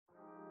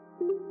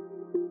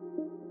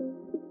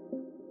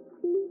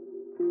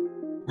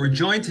We're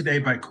joined today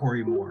by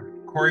Corey Moore.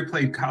 Corey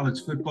played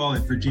college football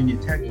at Virginia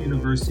Tech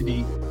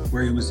University,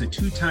 where he was a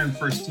two-time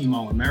first-team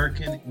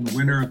All-American and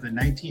winner of the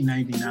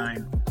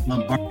 1999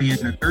 Lombardi and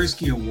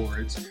Nagurski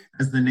Awards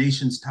as the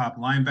nation's top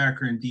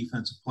linebacker and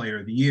defensive player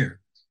of the year.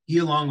 He,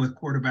 along with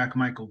quarterback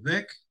Michael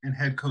Vick and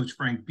head coach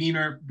Frank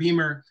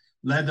Beamer,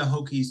 led the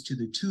Hokies to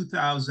the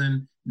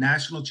 2000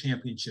 National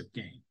Championship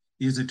game.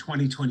 He is a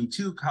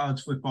 2022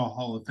 College Football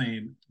Hall of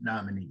Fame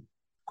nominee.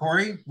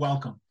 Corey,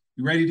 welcome.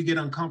 You ready to get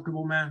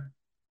uncomfortable, man?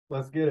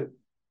 Let's get it.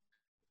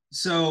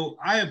 So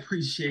I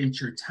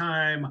appreciate your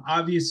time.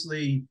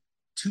 Obviously,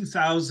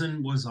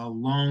 2000 was a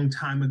long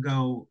time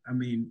ago. I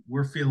mean,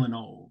 we're feeling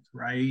old,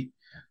 right?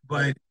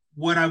 But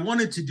what I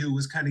wanted to do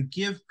was kind of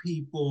give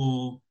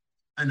people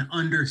an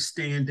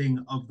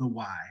understanding of the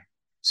why.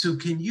 So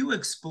can you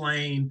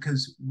explain,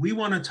 because we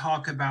want to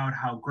talk about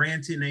how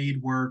grant and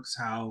aid works,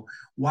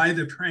 why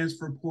the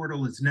transfer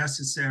portal is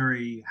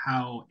necessary,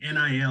 how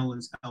NIL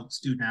has helped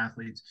student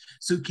athletes.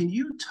 So can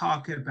you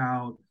talk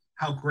about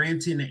how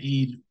grant and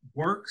aid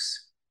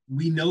works?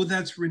 We know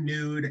that's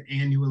renewed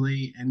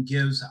annually and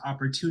gives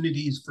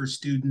opportunities for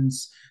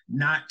students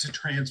not to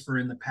transfer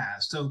in the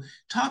past. So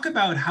talk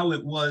about how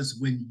it was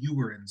when you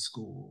were in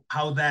school,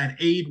 how that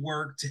aid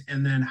worked,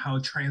 and then how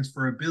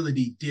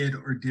transferability did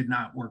or did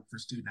not work for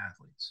student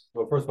athletes.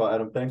 Well, first of all,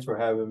 Adam, thanks for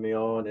having me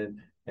on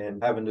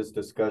and having this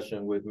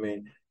discussion with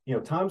me. You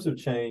know, times have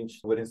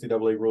changed with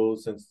NCAA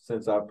rules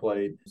since I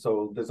played.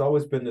 So there's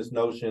always been this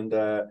notion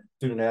that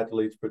student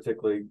athletes,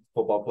 particularly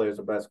football players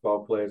or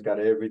basketball players, got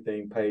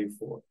everything paid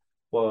for.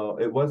 Well,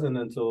 it wasn't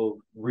until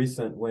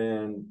recent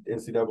when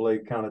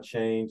NCAA kind of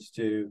changed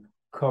to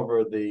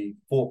cover the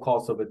full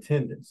cost of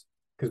attendance.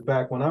 Because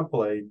back when I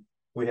played,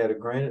 we had a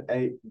grant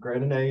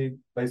and aid,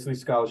 basically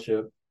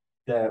scholarship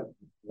that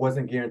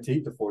wasn't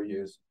guaranteed to 4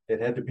 years. It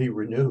had to be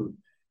renewed.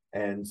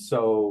 And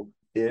so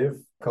if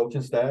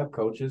coaching staff,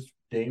 coaches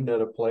deemed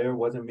that a player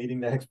wasn't meeting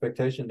the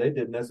expectation, they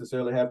didn't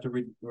necessarily have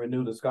to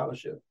renew the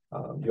scholarship.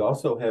 You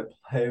also had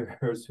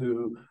players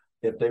who,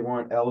 if they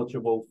weren't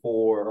eligible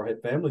for or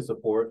had family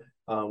support,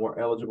 were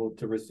eligible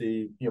to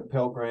receive,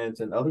 Pell Grants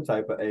and other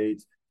type of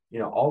aids.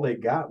 All they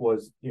got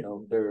was,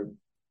 their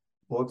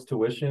books,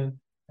 tuition,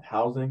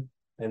 housing,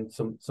 and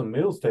some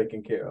meals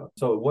taken care of.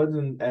 So it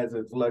wasn't as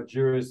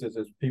luxurious as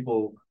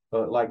people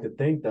like to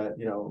think that,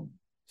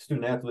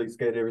 student athletes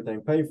get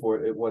everything paid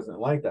for. It wasn't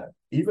like that.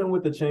 Even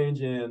with the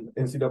change in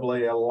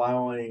NCAA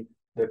allowing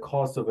the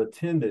cost of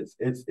attendance,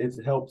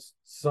 it helps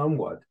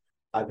somewhat.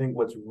 I think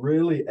what's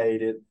really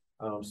aided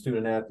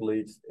student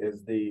athletes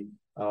is the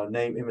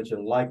name, image,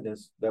 and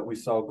likeness that we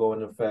saw go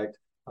into effect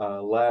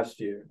last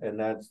year, and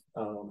that's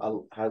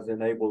has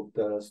enabled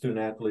student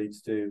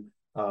athletes to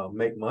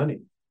make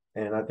money,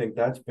 and I think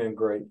that's been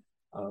great.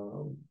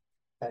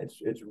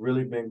 It's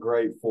really been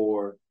great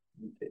for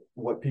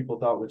what people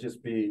thought would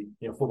just be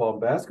football and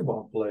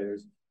basketball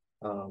players.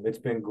 It's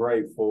been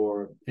great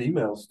for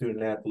female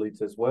student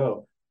athletes as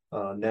well.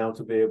 Now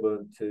to be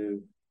able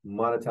to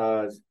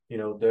monetize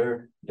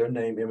their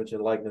name, image,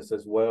 and likeness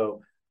as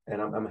well.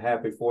 And I'm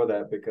happy for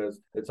that because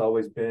it's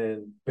always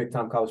been big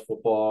time college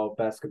football,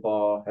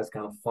 basketball has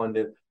kind of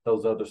funded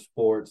those other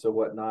sports or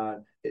whatnot.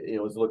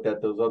 It's looked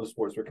at those other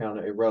sports were kind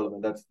of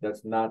irrelevant.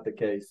 That's not the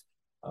case.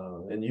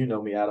 And you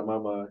know me, Adam,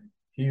 I'm a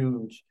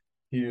huge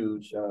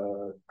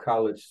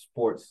college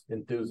sports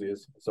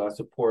enthusiast. So I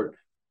support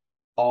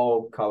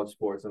all college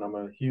sports, and I'm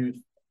a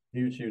huge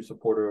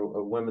supporter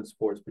of women's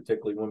sports,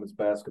 particularly women's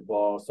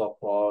basketball,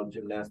 softball,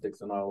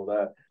 gymnastics, and all of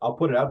that. I'll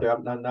put it out there.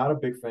 I'm not a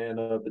big fan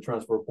of the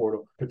transfer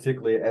portal,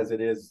 particularly as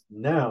it is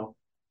now,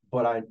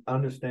 but I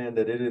understand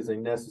that it is a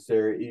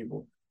necessary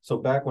evil. So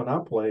back when I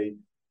played,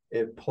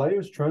 if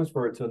players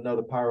transferred to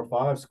another Power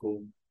 5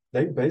 school,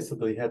 they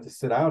basically had to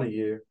sit out a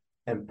year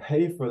and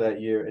pay for that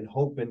year and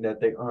hoping that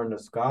they earned a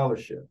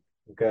scholarship,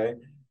 okay?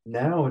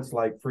 Now it's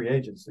like free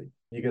agency.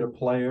 You get a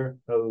player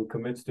who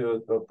commits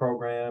to a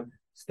program,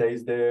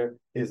 stays there,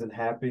 isn't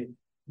happy,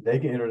 they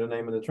can enter the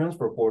name in the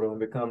transfer portal and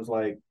becomes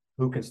like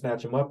who can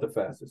snatch them up the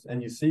fastest.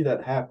 And you see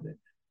that happening.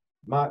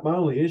 My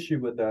only issue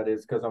with that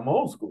is because I'm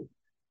old school.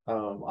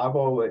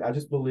 I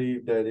just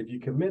believe that if you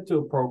commit to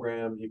a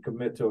program, you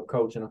commit to a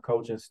coach and a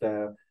coaching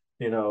staff,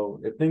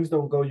 if things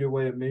don't go your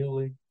way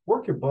immediately,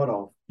 work your butt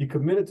off. You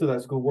committed to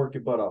that school, work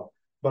your butt off.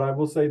 But I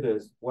will say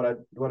this, what I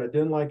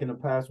didn't like in the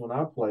past when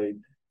I played,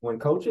 when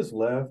coaches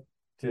left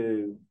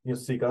to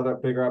seek other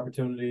bigger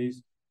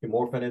opportunities,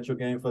 more financial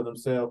gain for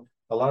themselves,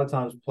 a lot of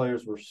times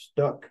players were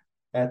stuck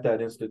at that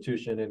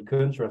institution and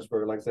couldn't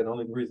transfer. Like I said, the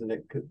only reason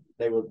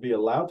they would be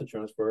allowed to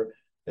transfer,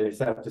 they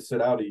just have to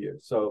sit out a year.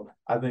 So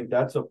I think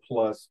that's a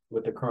plus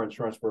with the current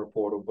transfer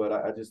portal. But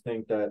I just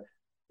think that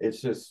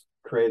it's just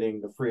creating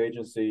the free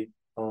agency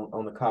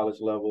on the college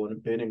level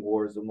and bidding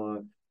wars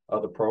among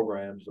other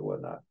programs or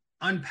whatnot.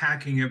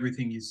 Unpacking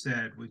everything you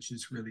said, which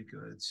is really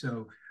good.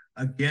 So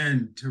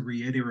again, to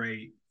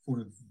reiterate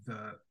for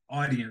the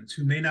audience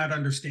who may not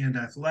understand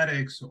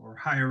athletics or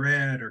higher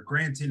ed or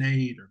grant and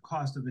aid or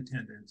cost of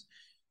attendance.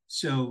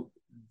 So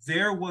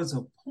there was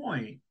a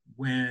point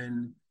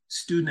when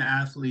student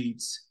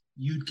athletes,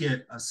 you'd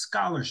get a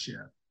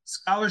scholarship.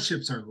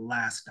 Scholarships are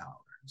last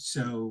dollar.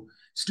 So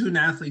student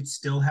athletes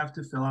still have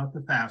to fill out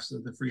the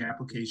FAFSA, the free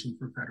application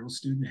for federal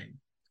student aid.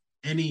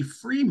 Any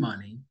free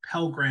money,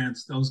 Pell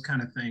Grants, those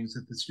kind of things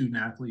that the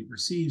student athlete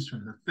receives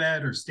from the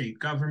Fed or state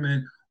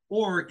government,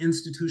 or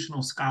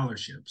institutional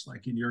scholarships,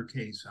 like in your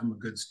case, I'm a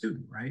good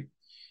student, right?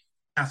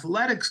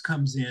 Athletics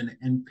comes in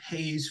and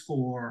pays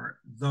for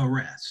the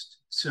rest.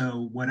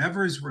 So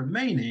whatever is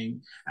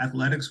remaining,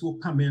 athletics will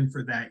come in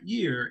for that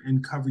year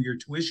and cover your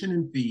tuition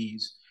and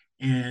fees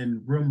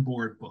and room,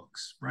 board,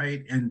 books,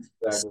 right? And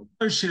exactly.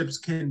 Scholarships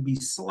can be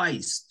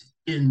sliced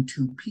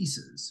into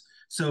pieces.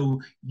 So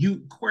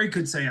Corey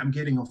could say, I'm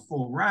getting a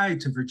full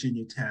ride to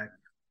Virginia Tech.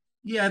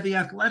 Yeah, the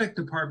athletic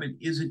department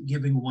isn't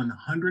giving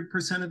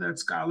 100% of that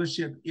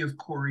scholarship if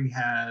Corey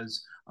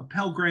has a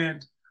Pell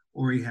Grant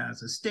or he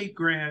has a state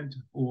grant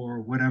or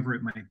whatever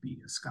it might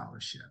be, a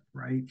scholarship,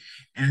 right?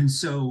 And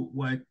so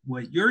what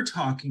you're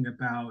talking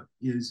about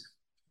is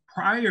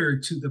prior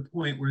to the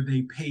point where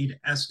they paid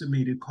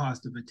estimated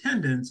cost of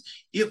attendance,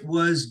 it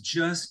was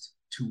just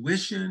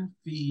tuition,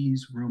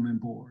 fees, room and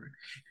board.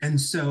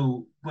 And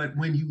so, but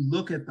when you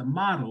look at the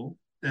model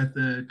that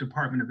the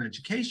Department of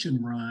Education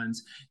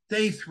runs,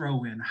 they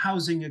throw in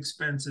housing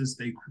expenses,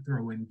 they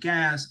throw in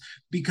gas,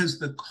 because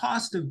the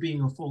cost of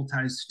being a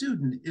full-time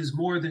student is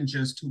more than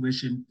just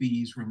tuition,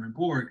 fees, room and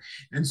board.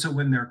 And so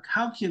when they're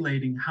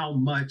calculating how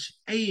much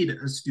aid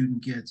a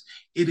student gets,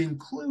 it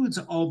includes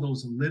all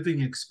those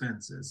living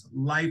expenses,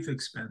 life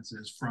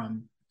expenses,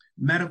 from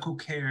medical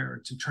care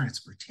to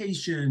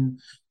transportation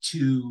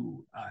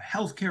to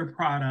healthcare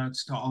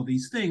products to all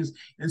these things.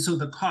 And so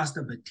the cost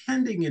of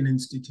attending an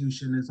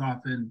institution is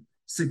often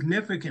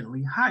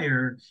significantly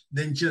higher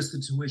than just the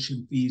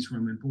tuition, fees,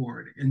 room and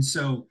board. And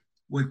so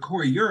what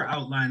Corey, you're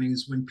outlining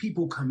is when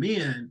people come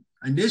in,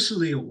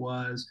 initially it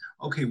was,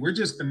 okay, we're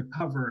just going to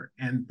cover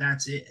and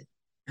that's it.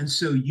 And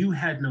so you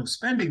had no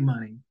spending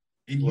money.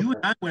 And you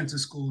and I went to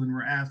school and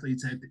were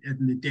athletes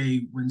in the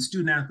day when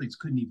student athletes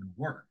couldn't even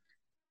work.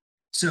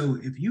 So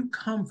if you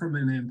come from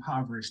an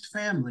impoverished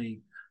family,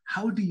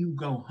 how do you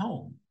go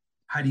home?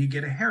 How do you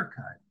get a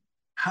haircut?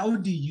 How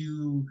do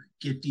you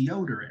get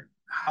deodorant?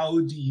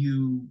 How do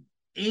you,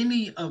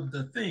 any of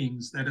the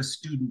things that a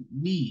student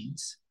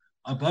needs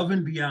above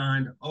and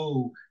beyond,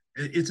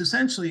 it's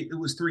essentially, it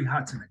was 3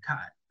 hots and a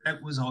cot.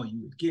 That was all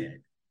you would get.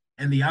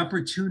 And the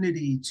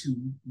opportunity to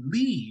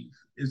leave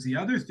is the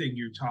other thing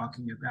you're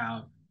talking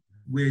about,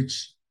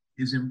 which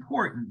is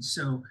important.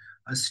 So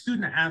a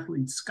student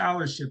athlete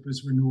scholarship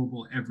is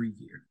renewable every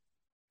year.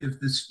 If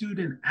the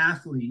student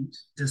athlete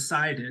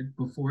decided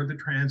before the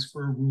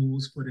transfer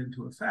rules put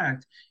into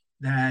effect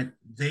that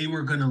they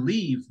were going to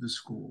leave the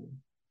school,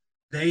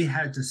 they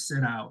had to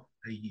sit out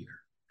a year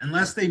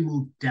unless they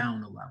moved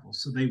down a level.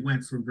 So they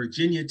went from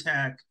Virginia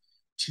Tech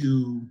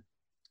to,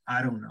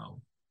 I don't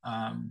know,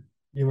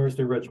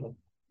 University of Richmond.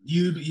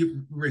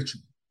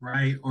 Richmond,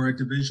 right? Or a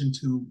Division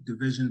II,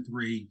 Division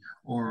III,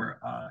 or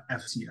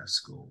FCS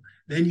school.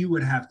 Then you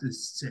would have to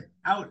sit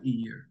out a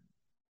year.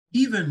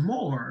 Even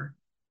more,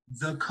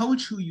 the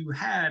coach who you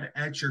had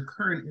at your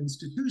current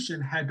institution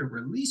had to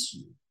release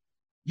you.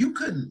 You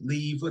couldn't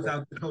leave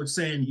without the coach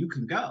saying you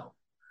can go,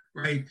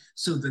 right?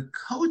 So the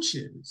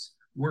coaches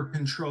were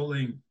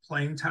controlling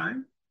playing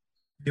time.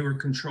 They were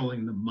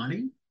controlling the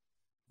money.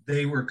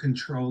 They were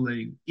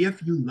controlling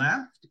if you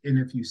left and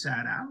if you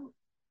sat out.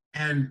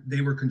 And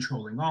they were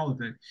controlling all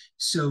of it.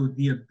 So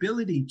the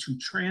ability to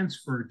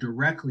transfer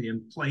directly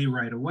and play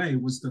right away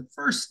was the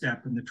first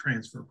step in the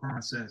transfer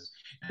process.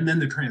 And then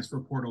the transfer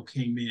portal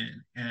came in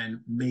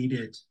and made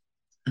it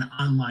an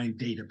online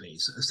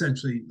database,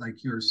 essentially,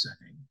 like you're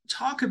saying.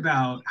 Talk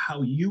about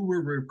how you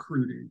were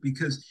recruited,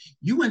 because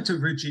you went to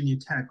Virginia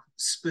Tech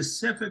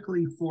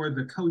specifically for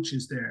the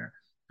coaches there,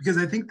 because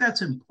I think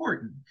that's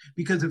important.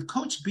 Because if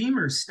Coach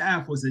Beamer's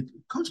staff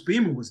Coach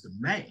Beamer was the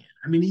man.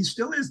 I mean, he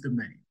still is the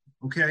man.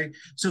 Okay,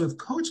 so if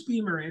Coach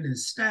Beamer and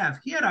his staff,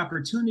 he had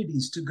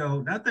opportunities to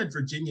go, not that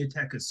Virginia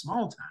Tech is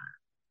small time,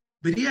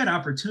 but he had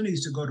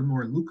opportunities to go to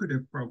more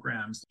lucrative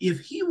programs.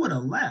 If he would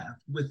have left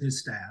with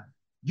his staff,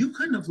 you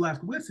couldn't have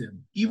left with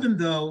him, even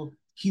though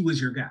he was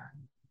your guy.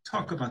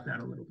 Talk about that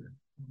a little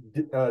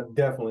bit.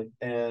 Definitely.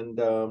 And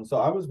so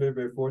I was very,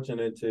 very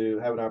fortunate to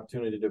have an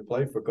opportunity to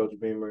play for Coach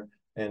Beamer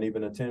and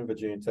even attend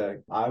Virginia Tech.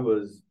 I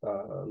was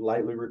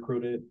lightly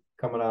recruited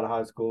coming out of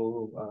high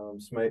school,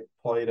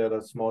 played at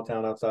a small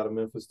town outside of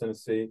Memphis,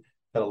 Tennessee,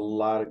 had a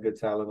lot of good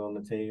talent on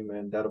the team,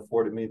 and that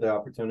afforded me the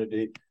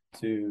opportunity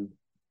to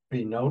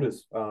be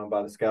noticed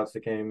by the scouts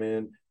that came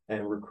in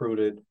and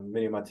recruited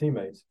many of my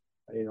teammates.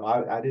 You know,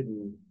 I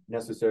didn't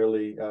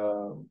necessarily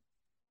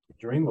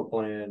dream of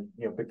playing,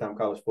 big-time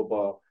college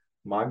football.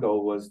 My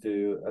goal was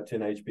to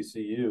attend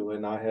HBCU,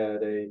 and I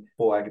had a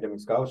full academic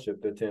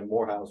scholarship to attend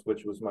Morehouse,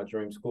 which was my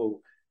dream school.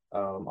 I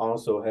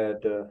also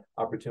had the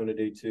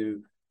opportunity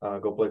to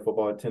go play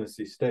football at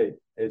Tennessee State.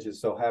 It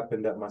just so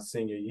happened that my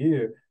senior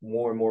year,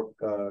 more and more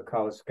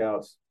college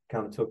scouts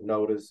kind of took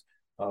notice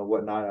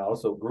whatnot. I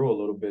also grew a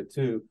little bit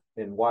too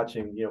in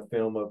watching,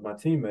 film of my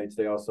teammates.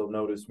 They also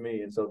noticed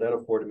me, and so that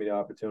afforded me the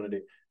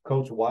opportunity.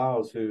 Coach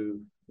Wiles,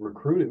 who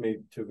recruited me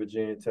to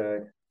Virginia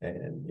Tech,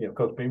 and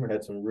Coach Beamer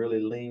had some really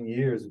lean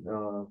years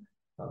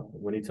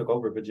when he took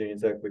over Virginia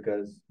Tech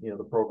because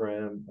the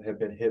program had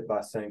been hit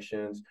by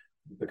sanctions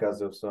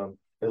because of some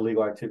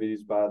illegal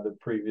activities by the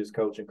previous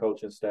coach and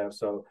coaching staff.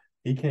 So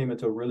he came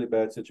into a really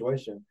bad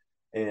situation,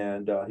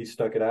 and he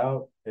stuck it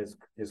out.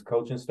 His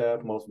coaching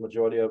staff,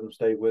 majority of them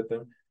stayed with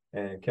him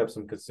and kept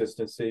some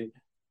consistency.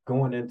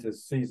 Going into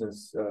season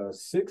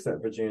 6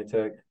 at Virginia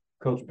Tech,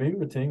 Coach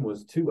Beamer's team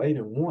was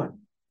 2-8-1,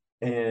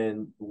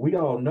 and we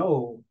all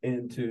know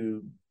in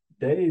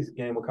today's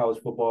game of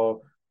college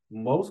football,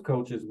 most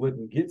coaches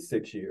wouldn't get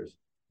 6 years,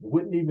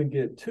 wouldn't even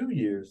get 2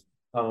 years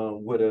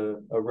with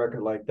a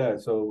record like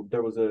that. So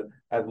there was a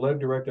athletic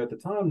director at the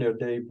time there,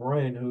 Dave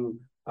Brain, who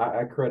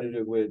I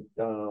credited with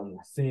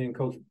seeing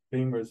Coach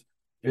Beamer's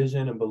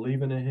vision and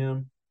believing in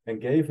him, and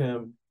gave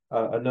him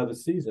another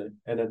season.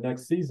 And the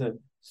next season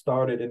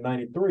started in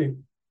 '93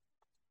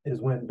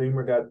 is when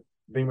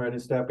Beamer and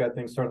his staff got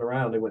things turned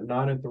around. They went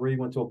 9-3,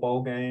 went to a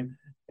bowl game,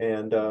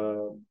 and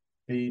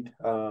beat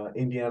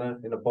Indiana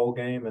in a bowl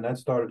game, and that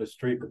started a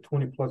streak of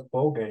 20-plus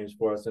bowl games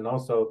for us, and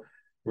also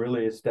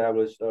really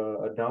established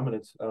a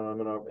dominance in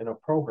our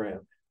program.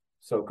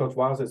 So Coach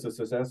Wiles has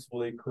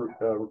successfully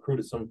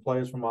recruited some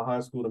players from my high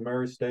school to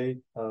Murray State.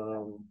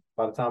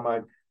 By the time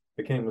I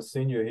became a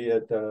senior, he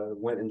had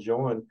went and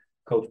joined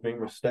Coach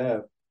Beamer's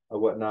staff or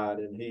whatnot,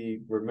 and he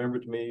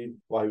remembered me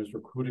while he was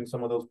recruiting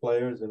some of those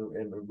players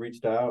and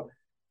reached out.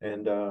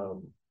 And,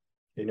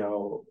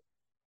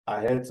 I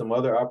had some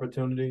other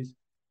opportunities,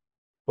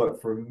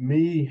 but for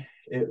me,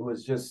 it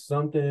was just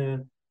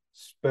something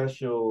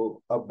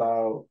special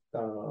about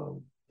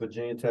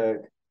Virginia Tech,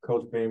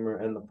 Coach Beamer,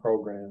 and the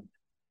program.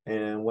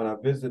 And when I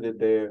visited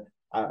there,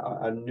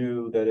 I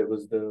knew that it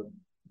was the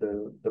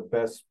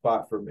best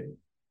spot for me.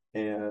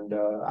 And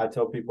I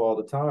tell people all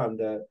the time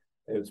that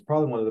it's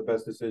probably one of the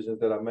best decisions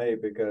that I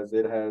made because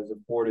it has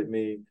afforded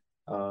me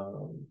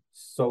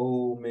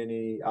so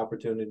many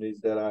opportunities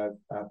that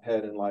I've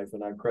had in life.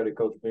 And I credit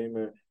Coach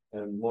Beamer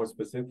and more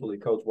specifically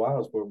Coach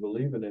Wiles for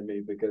believing in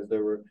me, because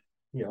there were,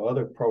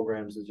 other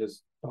programs that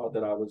just thought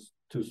that I was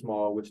too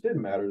small, which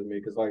didn't matter to me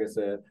because, like I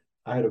said,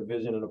 I had a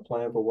vision and a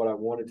plan for what I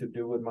wanted to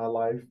do with my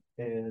life.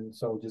 And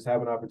so just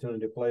having an opportunity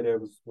to play there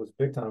was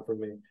big time for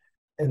me.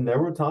 And there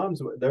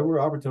were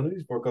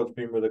opportunities for Coach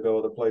Beamer to go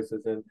other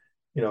places. And,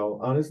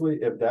 honestly,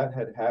 if that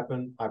had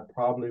happened, I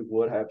probably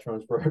would have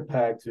transferred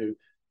back to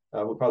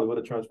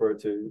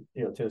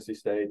Tennessee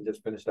State and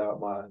just finished out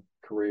my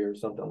career or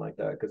something like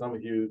that. Because I'm a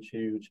huge,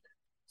 huge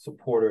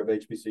supporter of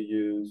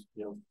HBCUs.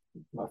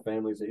 My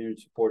family's a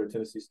huge supporter of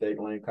Tennessee State,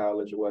 Lane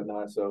College, or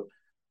whatnot. So,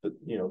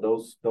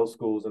 those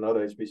schools and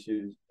other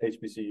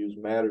HBCUs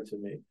matter to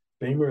me.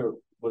 Beamer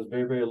was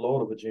very, very loyal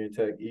to Virginia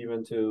Tech,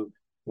 even to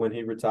when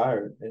he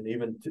retired, and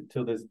even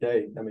to this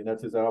day. I mean,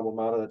 that's his alma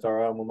mater. That's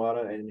our alma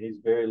mater, and he's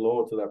very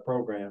loyal to that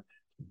program.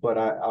 But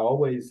I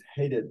always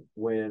hated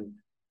when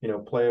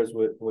players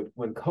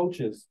when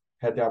coaches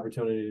had the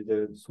opportunity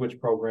to switch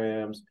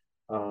programs,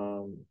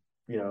 for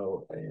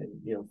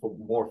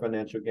more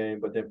financial gain,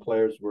 but then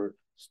players were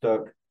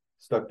stuck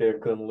there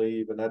and couldn't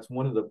leave. And that's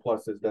one of the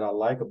pluses that I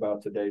like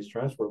about today's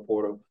transfer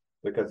portal,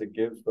 because it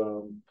gives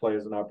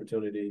players an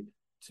opportunity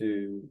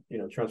to,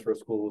 transfer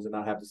schools and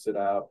not have to sit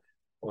out.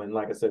 And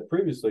like I said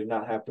previously,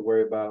 not have to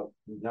worry about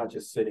not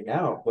just sitting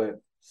out,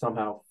 but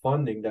somehow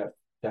funding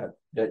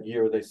that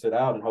year they sit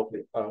out and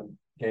hopefully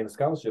gain a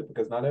scholarship,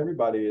 because not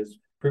everybody is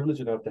privileged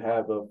enough to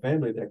have a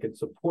family that can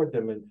support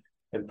them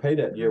and pay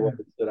that year while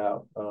they sit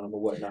out or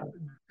whatnot.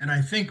 And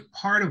I think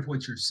part of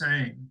what you're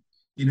saying,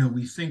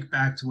 we think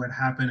back to what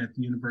happened at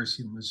the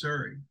University of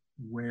Missouri,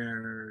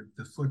 where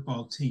the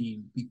football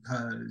team,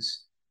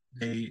 because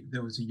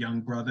there was a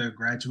young brother, a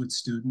graduate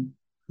student,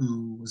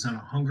 who was on a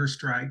hunger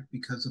strike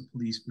because of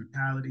police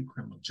brutality,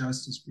 criminal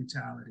justice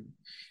brutality,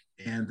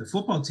 and the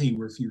football team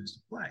refused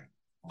to play.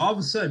 All of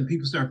a sudden,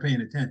 people start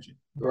paying attention.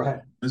 Right.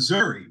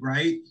 Missouri,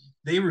 right?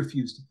 They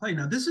refused to play.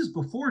 Now, this is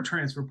before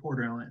transfer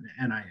portal and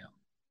NIL.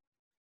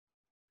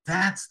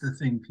 That's the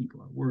thing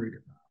people are worried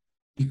about,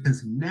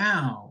 because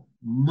now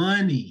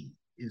money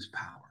is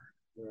power.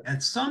 Right.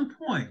 At some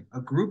point,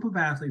 a group of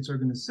athletes are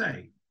going to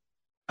say,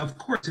 of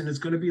course, and it's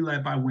going to be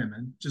led by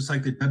women, just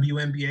like the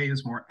WNBA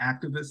is more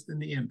activist than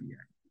the NBA.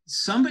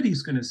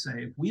 Somebody's going to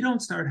say, if we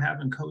don't start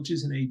having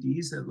coaches and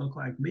ADs that look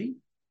like me,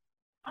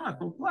 I'm not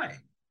going to play.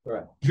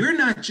 Right. You're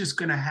not just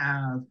going to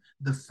have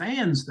the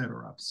fans that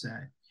are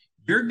upset.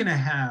 You're going to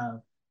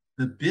have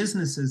the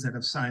businesses that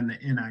have signed the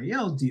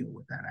NIL deal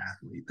with that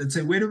athlete that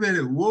say, wait a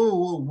minute,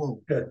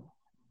 whoa. Okay.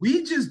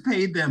 We just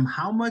paid them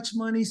how much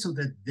money so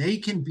that they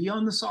can be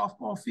on the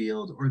softball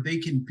field, or they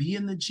can be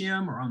in the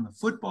gym, or on the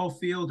football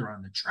field, or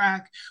on the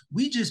track.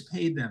 We just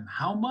paid them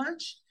how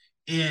much?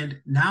 And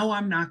now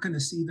I'm not going to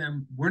see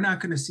them. We're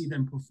not going to see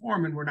them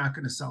perform, and we're not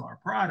going to sell our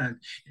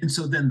product. And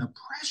so then the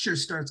pressure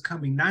starts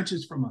coming, not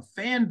just from a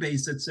fan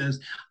base that says,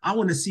 I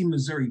want to see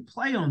Missouri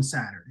play on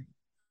Saturday,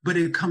 but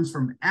it comes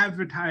from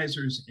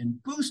advertisers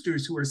and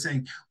boosters who are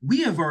saying,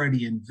 we have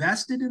already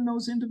invested in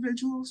those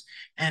individuals.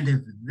 And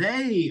if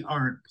they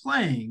aren't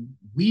playing,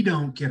 we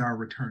don't get our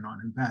return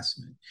on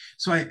investment.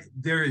 So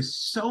there is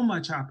so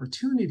much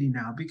opportunity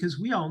now because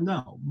we all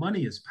know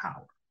money is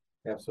power.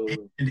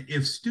 Absolutely. And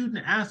if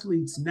student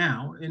athletes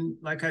now, and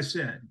like I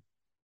said,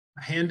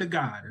 hand to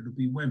God, it'll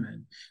be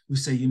women who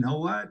say, you know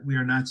what, we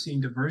are not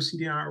seeing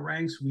diversity in our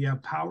ranks. We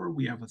have power,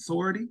 we have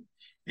authority.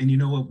 And you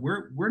know what,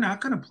 we're not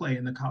going to play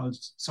in the college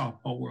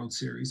softball World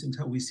Series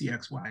until we see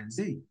X, Y, and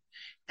Z.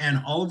 And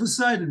all of a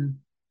sudden,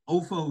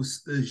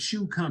 Ofos, the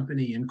shoe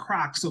company, and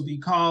Crocs will be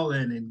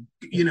calling,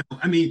 and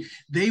I mean,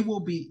 they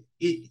will be.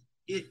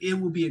 It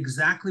will be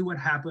exactly what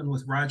happened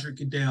with Roger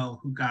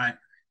Goodell,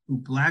 who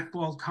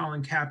blackballed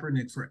Colin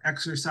Kaepernick for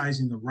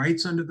exercising the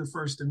rights under the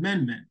First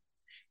Amendment.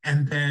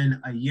 And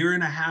then a year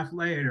and a half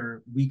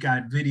later, we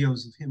got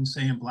videos of him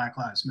saying Black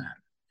Lives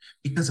Matter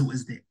because it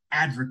was the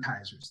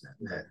advertisers that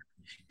mattered.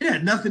 It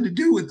had nothing to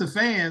do with the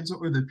fans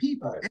or the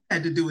people. Right. It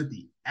had to do with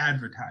the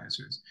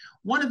advertisers.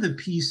 One of the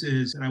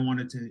pieces that I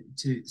wanted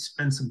to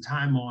spend some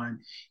time on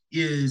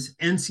is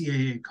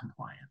NCAA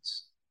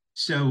compliance.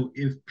 So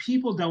if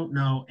people don't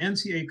know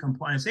NCAA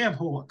compliance, they have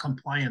whole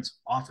compliance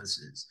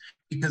offices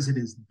because it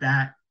is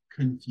that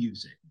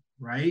confusing,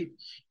 right?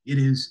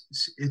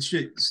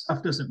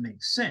 Stuff doesn't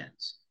make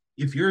sense.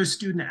 If you're a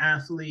student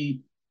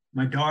athlete,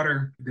 my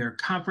daughter, their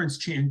conference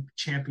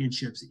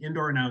championships,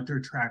 indoor and outdoor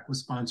track, was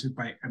sponsored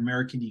by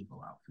American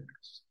Eagle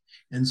Outfitters.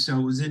 And so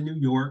it was in New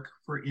York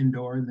for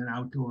indoor and then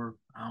outdoor,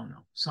 I don't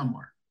know,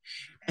 somewhere.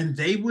 And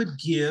they would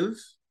give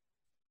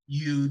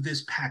you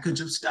this package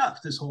of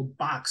stuff, this whole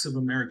box of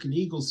American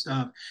Eagle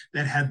stuff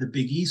that had the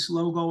Big East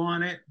logo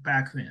on it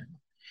back then.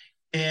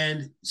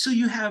 And so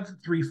you have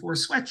 3-4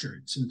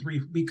 sweatshirts and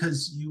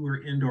because you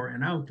were indoor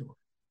and outdoor.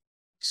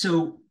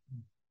 So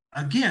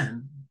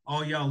again,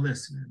 all y'all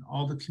listening,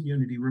 all the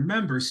community,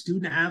 remember,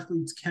 student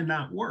athletes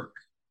cannot work.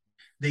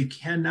 They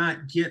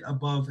cannot get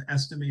above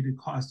estimated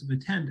cost of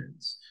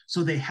attendance.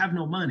 So they have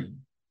no money.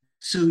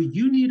 So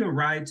you need a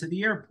ride to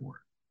the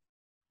airport.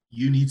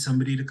 You need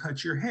somebody to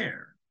cut your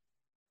hair.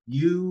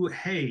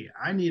 Hey,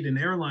 I need an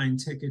airline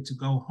ticket to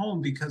go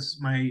home because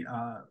my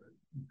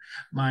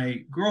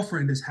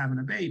girlfriend is having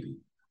a baby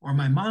or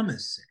my mom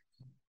is sick.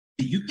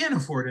 You can't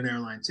afford an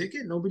airline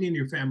ticket. Nobody in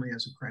your family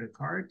has a credit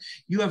card.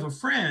 You have a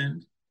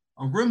friend,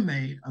 a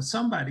roommate, or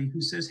somebody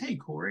who says, hey,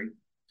 Corey,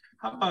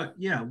 how about,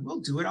 yeah, we'll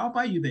do it. I'll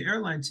buy you the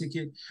airline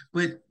ticket.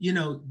 But,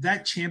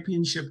 that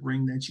championship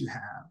ring that you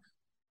have,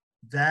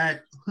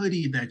 that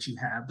hoodie that you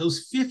have,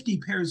 those 50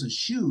 pairs of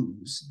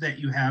shoes that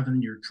you have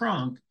in your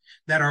trunk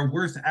that are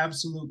worth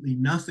absolutely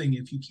nothing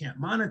if you can't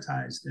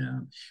monetize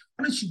them,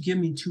 why don't you give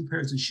me 2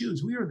 pairs of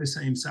shoes? We are the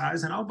same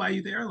size and I'll buy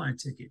you the airline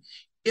ticket.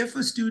 If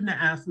a student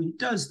athlete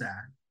does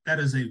that, that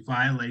is a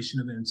violation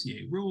of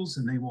NCAA rules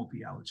and they won't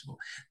be eligible.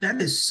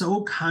 That is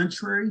so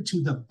contrary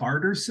to the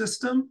barter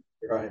system.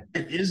 Right.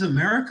 It is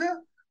America,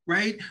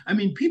 right? I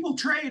mean, people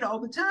trade all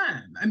the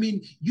time. I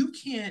mean, you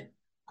can't,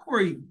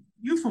 Corey,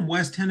 you're from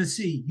West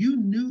Tennessee. You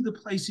knew the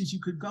places you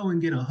could go and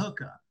get a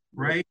hookup,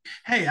 right?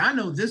 Hey, I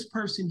know this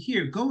person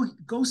here.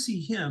 Go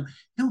see him.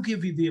 He'll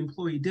give you the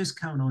employee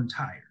discount on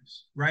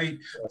tires, right?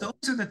 Those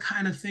are the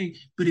kind of things.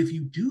 But if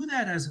you do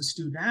that as a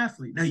student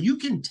athlete, now you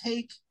can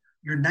take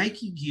your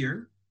Nike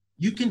gear,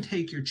 you can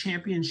take your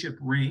championship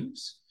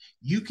rings,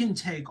 you can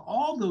take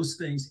all those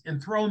things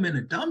and throw them in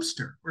a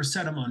dumpster or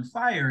set them on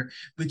fire,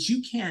 but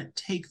you can't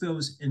take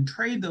those and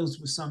trade those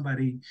with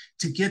somebody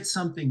to get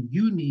something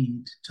you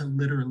need to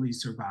literally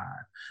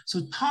survive.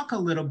 So talk a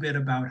little bit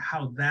about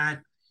how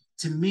that,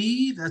 to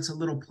me, that's a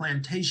little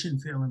plantation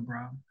feeling,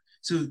 bro.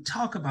 So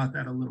talk about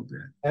that a little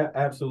bit.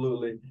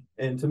 Absolutely.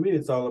 And to me,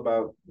 it's all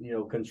about,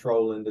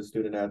 controlling the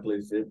student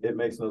athletes. It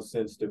makes no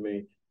sense to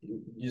me.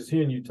 Just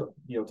hearing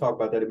you talk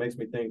about that, it makes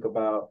me think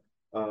about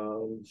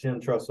Jim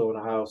Tressel in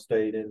Ohio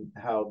State and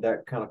how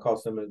that kind of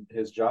cost him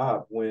his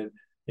job when,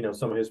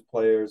 some of his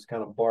players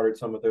kind of bartered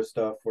some of their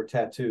stuff for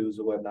tattoos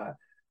or whatnot.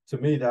 To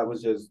me, that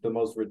was just the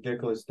most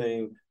ridiculous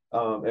thing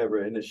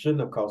ever, and it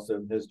shouldn't have cost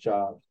him his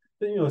job.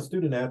 Then,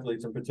 student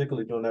athletes, and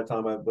particularly during that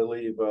time, I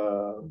believe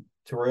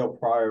Terrell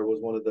Pryor was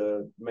one of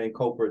the main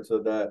culprits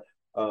of that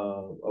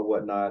or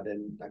whatnot,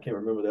 and I can't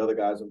remember the other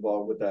guys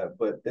involved with that,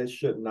 but it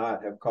should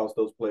not have cost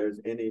those players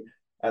any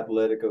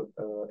athletic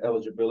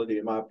eligibility,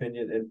 in my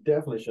opinion, and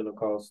definitely shouldn't have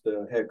cost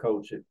the head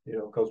coach,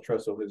 Coach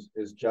Tressel,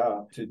 his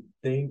job. To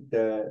think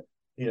that,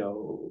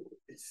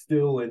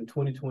 still in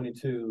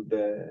 2022,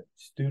 that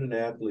student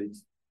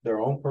athletes,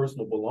 their own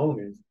personal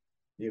belongings,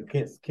 you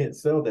can't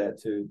sell that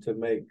to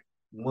make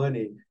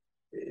money.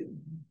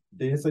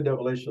 The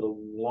NCAA should have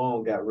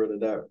long got rid of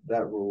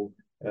that rule.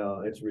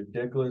 It's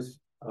ridiculous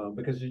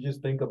because you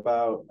just think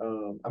about,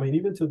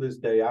 even to this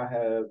day, I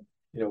have,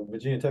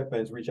 Virginia Tech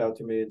fans reach out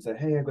to me and say,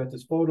 hey, I got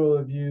this photo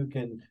of you.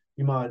 Can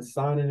you mind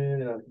signing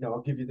it? And,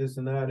 I'll give you this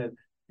and that. And,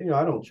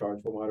 I don't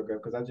charge for my autograph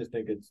because I just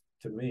think it's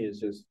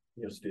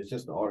just, it's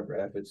just an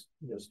autograph. It's,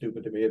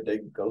 stupid to me. If they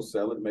go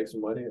sell it and make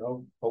some money,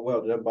 oh well,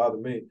 it doesn't bother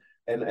me.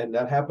 And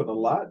that happened a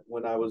lot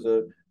when I was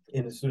a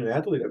in the student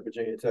athlete at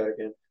Virginia Tech.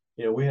 And,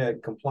 we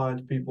had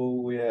compliance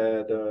people, we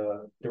had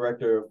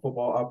director of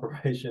football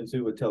operations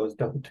who would tell us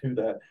don't do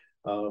that,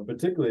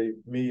 particularly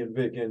me and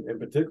Vic, in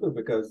particular,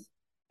 because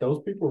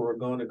those people were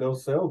going to go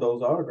sell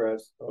those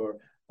autographs or,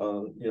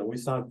 we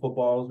signed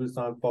footballs, we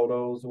signed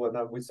photos and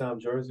whatnot, we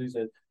signed jerseys.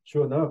 And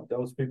sure enough,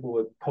 those people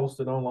would post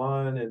it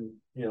online and,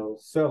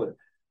 sell it.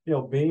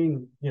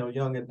 Being,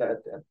 young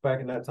back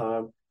in that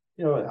time,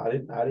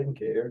 I didn't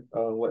care,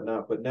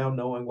 whatnot. But now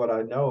knowing what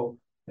I know,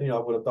 I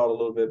would have thought a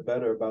little bit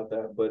better about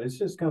that. But it's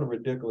just kind of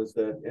ridiculous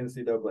that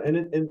NCAA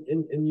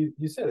and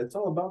you said it's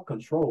all about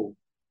control.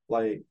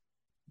 Like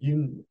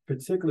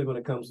particularly when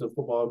it comes to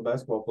football and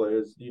basketball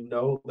players,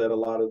 that a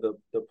lot of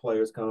the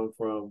players come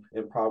from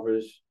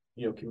impoverished,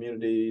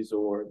 communities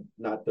or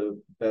not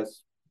the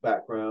best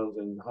backgrounds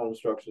and home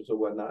structures or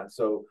whatnot.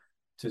 So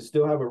to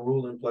still have a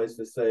rule in place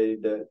to say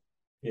that,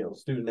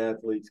 student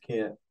athletes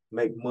can't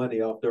make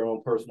money off their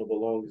own personal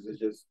belongings is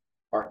just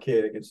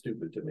archaic and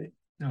stupid to me.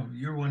 No,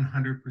 you're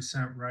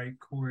 100% right,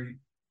 Corey.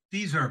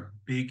 These are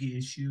big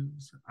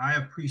issues. I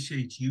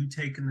appreciate you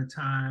taking the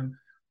time.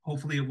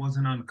 Hopefully it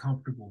wasn't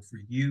uncomfortable for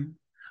you.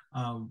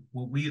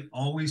 What we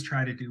always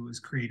try to do is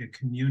create a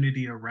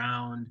community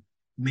around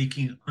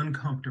making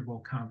uncomfortable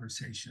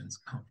conversations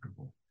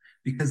comfortable,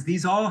 because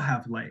these all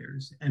have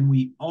layers, and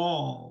we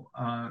all,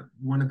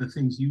 one of the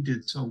things you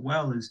did so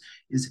well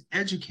is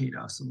educate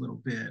us a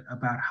little bit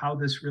about how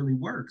this really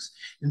works.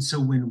 And so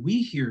when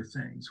we hear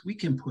things, we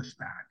can push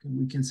back and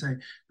we can say,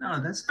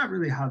 no, that's not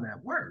really how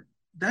that works.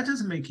 That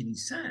doesn't make any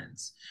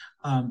sense.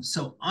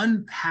 So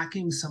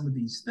unpacking some of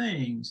these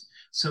things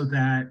so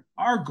that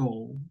our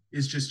goal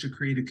is just to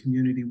create a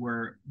community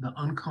where the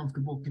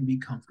uncomfortable can be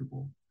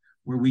comfortable,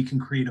 where we can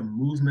create a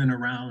movement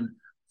around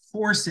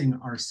forcing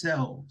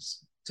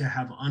ourselves to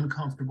have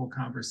uncomfortable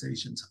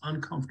conversations,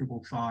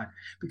 uncomfortable thought,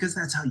 because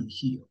that's how you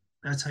heal.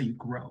 That's how you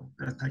grow.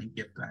 That's how you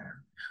get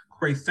better.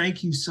 Corey,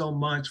 thank you so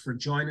much for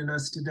joining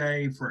us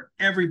today. For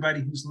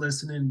everybody who's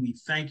listening, we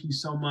thank you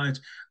so much.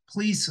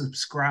 Please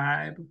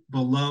subscribe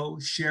below,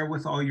 share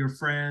with all your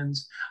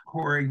friends.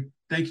 Corey,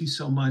 thank you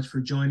so much for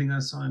joining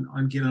us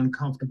on Get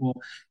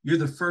Uncomfortable. You're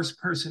the first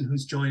person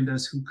who's joined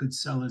us who could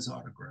sell his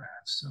autographs.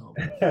 So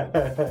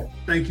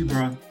thank you,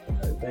 bro.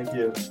 Thank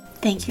you.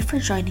 Thank you for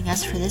joining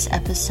us for this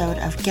episode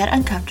of Get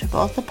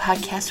Uncomfortable, the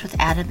podcast with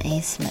Adam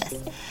A.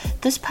 Smith.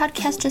 This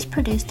podcast is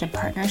produced in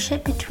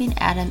partnership between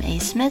Adam A.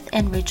 Smith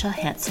and Rachel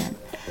Hansen.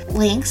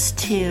 Links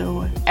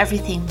to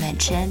everything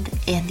mentioned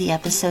in the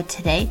episode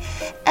today,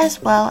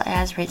 as well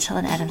as Rachel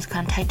and Adam's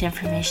contact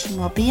information,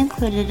 will be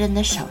included in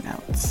the show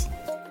notes.